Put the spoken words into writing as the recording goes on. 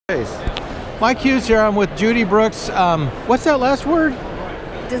Mike Hughes here. I'm with Judy Brooks. What's that last word?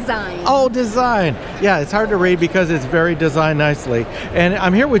 Design. Oh, design. Yeah, it's hard to read because it's very designed nicely. And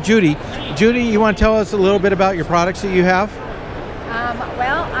I'm here with Judy. Judy, you want to tell us a little bit about your products that you have?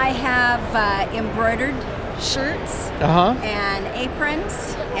 Well, I have embroidered shirts and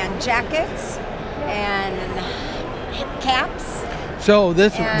aprons and jackets and caps. So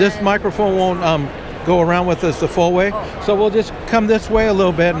this microphone won't go around with us the full way. So we'll just come this way a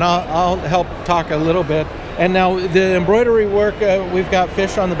little bit, and I'll help talk a little bit. And now the embroidery work, we've got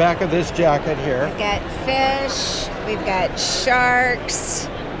fish on the back of this jacket here. We've got fish, we've got sharks,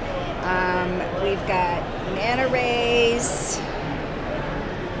 we've got manta rays.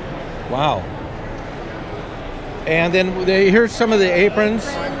 Wow. And then here's some of the aprons.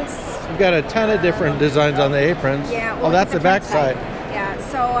 We've got a ton of different designs on the aprons. Yeah, well, that's the back side. Yeah,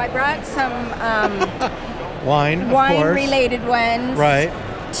 so I brought some wine-related ones, right?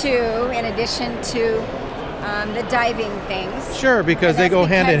 Too, in addition to the diving things. Sure, because they go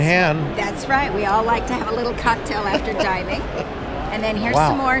hand in hand. That's right. We all like to have a little cocktail after diving. And then here's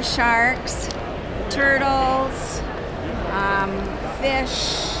some more sharks, turtles,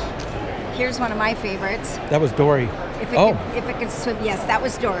 fish. Here's one of my favorites. That was Dory. If it could swim, yes, that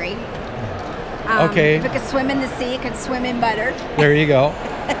was Dory. Okay. If it could swim in the sea, it could swim in butter. There you go.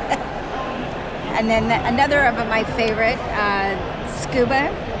 And then another of my favorite,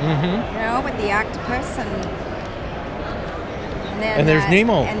 Scuba. You know, with the octopus and then, and there's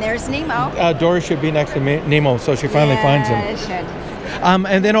Nemo. And there's Nemo. Dory should be next to Nemo, so she finally finds him. It should.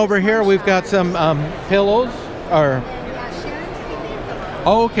 And then over here we've got some pillows. Or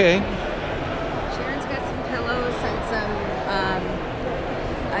okay. Sharon's got some pillows and some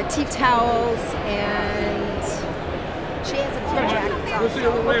tea towels, and she has a few jackets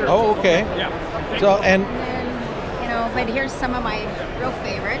also. Oh, okay. Yeah. So and you know, but here's some of my real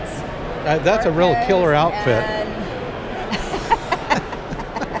favorites. That's a real killer outfit.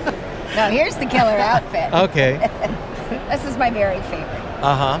 No, here's the killer outfit. Okay. This is my very favorite.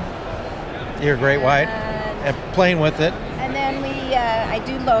 You're a great white and playing with it. And then I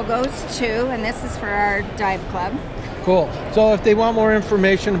do logos too, and this is for our dive club. Cool. So if they want more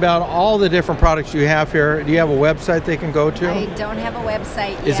information about all the different products you have here, do you have a website they can go to? I don't have a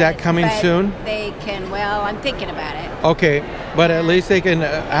website yet. Is that coming soon? They can, well, I'm thinking about it. Okay, but at least they can,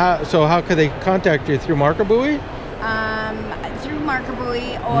 so how could they contact you? Through Marker Buoy? Through Marker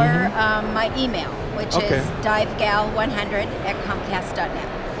Buoy or my email, which is divegal100@comcast.net.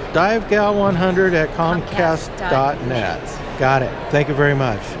 Divegal100@comcast.net. Got it. Thank you very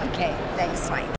much.